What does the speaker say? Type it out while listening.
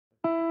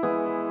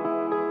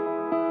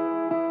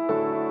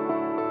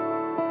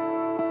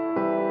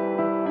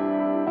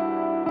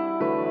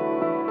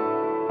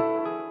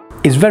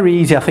It's very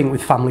easy, I think,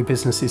 with family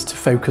businesses to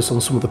focus on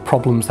some of the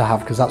problems they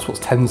have, because that's what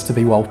tends to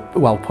be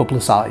well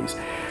publicised.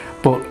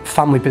 But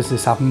family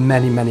businesses have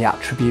many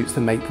attributes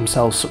that make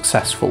themselves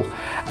successful.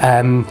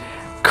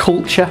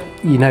 Culture,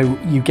 you know,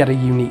 you get a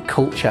unique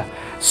culture.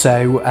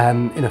 So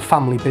in a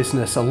family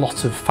business, a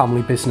lot of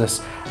family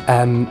business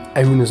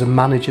owners and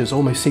managers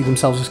almost see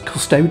themselves as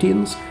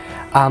custodians,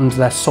 and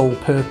their sole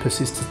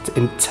purpose is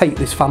to take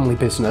this family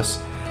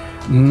business,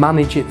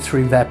 manage it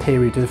through their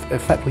period of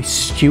effectively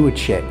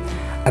stewardship,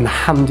 and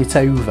hand it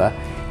over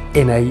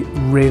in a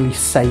really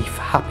safe,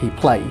 happy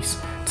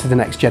place to the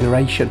next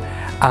generation.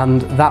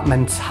 And that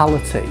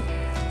mentality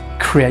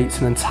creates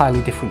an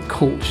entirely different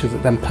culture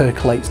that then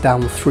percolates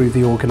down through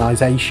the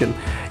organisation,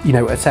 you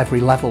know, at every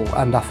level.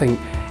 And I think,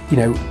 you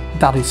know,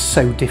 that is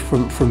so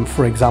different from,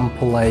 for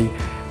example,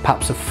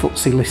 perhaps a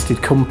FTSE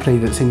listed company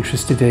that's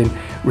interested in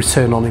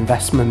return on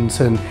investment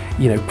and,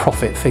 you know,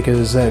 profit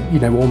figures, you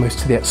know, almost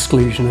to the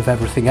exclusion of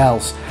everything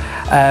else.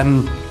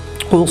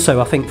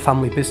 Also, I think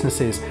family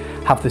businesses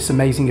have this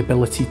amazing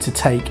ability to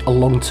take a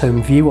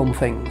long-term view on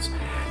things.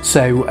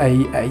 So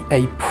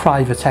a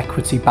private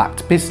equity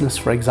backed business,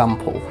 for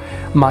example,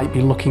 might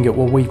be looking at,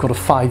 well, we've got a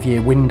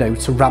 5-year window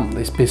to ramp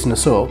this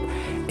business up,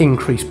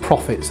 increase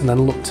profits, and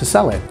then look to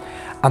sell it.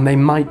 And they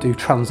might do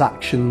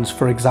transactions,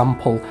 for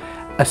example,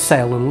 a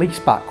sale and lease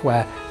back,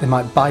 where they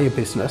might buy a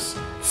business,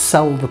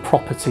 sell the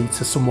property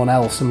to someone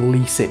else and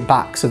lease it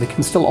back, so they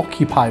can still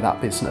occupy that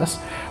business,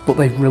 but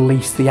they've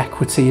released the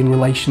equity in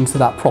relation to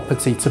that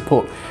property to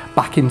put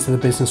back into the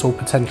business or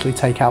potentially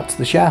take out to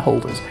the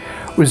shareholders.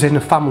 Whereas in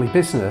a family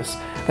business,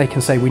 they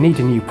can say, we need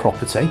a new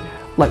property,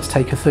 let's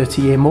take a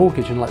 30-year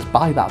mortgage and let's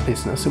buy that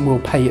business and we'll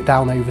pay it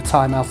down over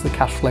time out of the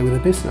cash flow of the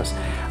business.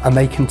 And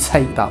they can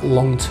take that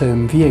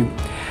long-term view.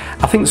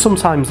 I think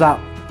sometimes that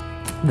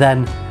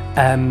then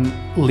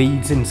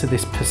leads into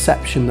this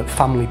perception that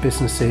family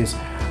businesses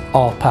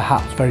are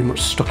perhaps very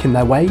much stuck in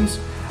their ways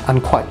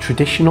and quite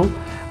traditional,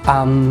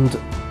 and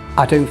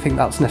I don't think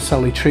that's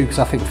necessarily true, because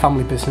I think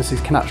family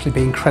businesses can actually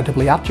be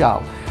incredibly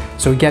agile.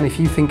 So again, if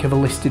you think of a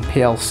listed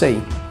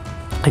PLC,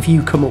 if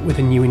you come up with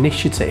a new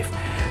initiative,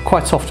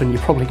 quite often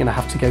you're probably going to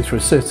have to go through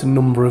a certain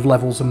number of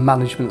levels of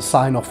management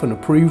sign-off and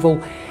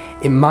approval.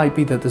 It might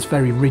be that there's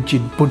very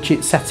rigid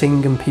budget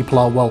setting and people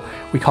are, well,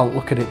 we can't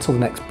look at it till the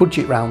next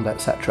budget round,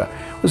 etc.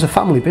 As a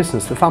family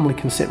business, the family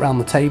can sit around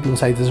the table and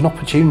say, there's an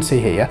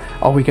opportunity here,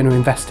 are we going to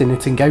invest in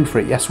it and go for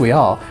it? Yes, we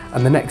are.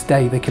 And the next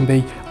day they can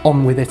be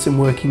on with it and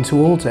working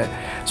towards it.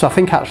 So I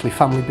think actually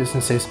family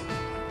businesses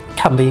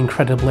can be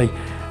incredibly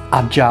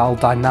agile,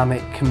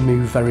 dynamic, can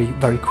move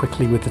very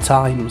quickly with the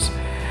times.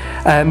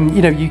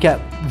 You know, you get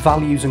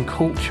values and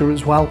culture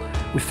as well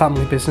with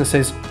family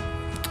businesses.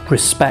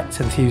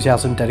 Respect,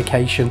 enthusiasm,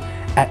 dedication,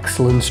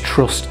 excellence,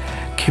 trust,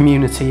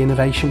 community,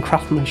 innovation,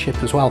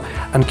 craftsmanship as well.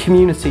 And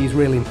community is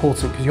really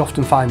important, because you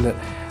often find that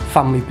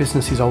family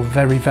businesses are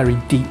very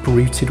deep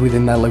rooted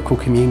within their local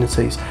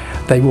communities.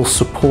 They will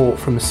support,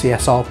 from a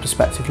CSR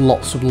perspective,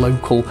 lots of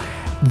local,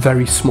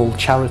 very small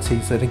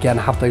charities that again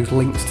have those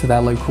links to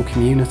their local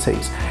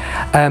communities.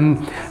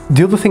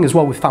 The other thing as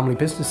well with family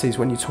businesses,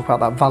 when you talk about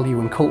that value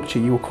and culture,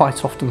 you will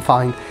quite often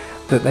find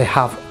that they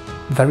have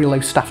very low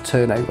staff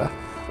turnover,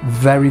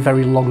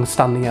 very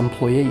long-standing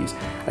employees,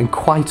 and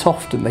quite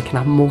often they can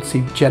have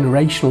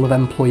multi-generational of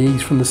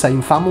employees from the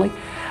same family.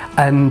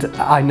 And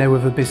I know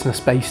of a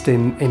business based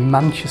in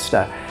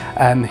Manchester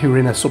who are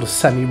in a sort of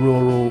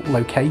semi-rural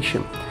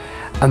location,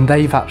 and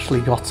they've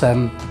actually got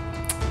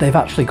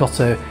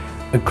a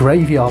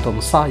graveyard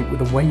on site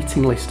with a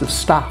waiting list of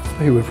staff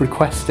who have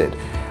requested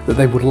that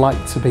they would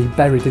like to be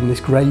buried in this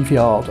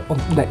graveyard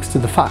next to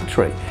the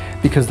factory,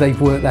 because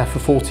they've worked there for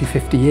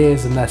 40-50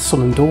 years and their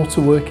son and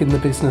daughter work in the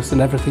business and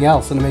everything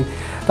else. And I mean,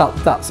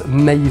 that's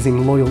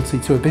amazing loyalty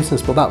to a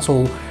business, but that's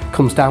all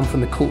comes down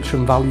from the culture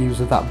and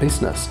values of that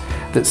business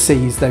that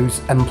sees those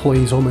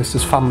employees almost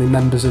as family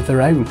members of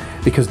their own,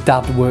 because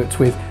dad worked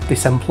with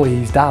this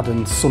employee's dad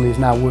and son is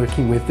now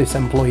working with this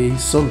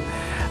employee's son.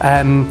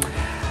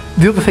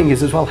 The other thing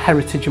is as well,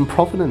 heritage and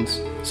provenance.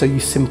 So you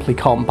simply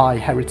can't buy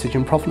heritage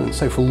and provenance.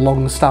 So for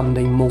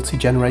long-standing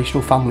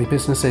multi-generational family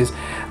businesses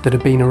that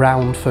have been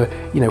around for,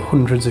 you know,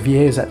 hundreds of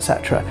years,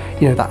 etc.,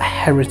 you know, that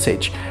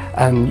heritage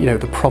and, you know,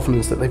 the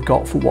provenance that they've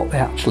got for what they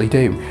actually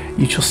do,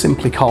 you just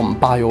simply can't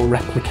buy or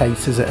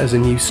replicate as a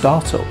new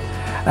startup.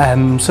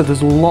 So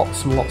there's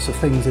lots and lots of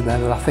things in there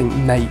that I think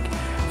make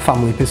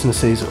family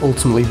businesses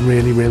ultimately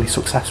really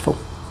successful.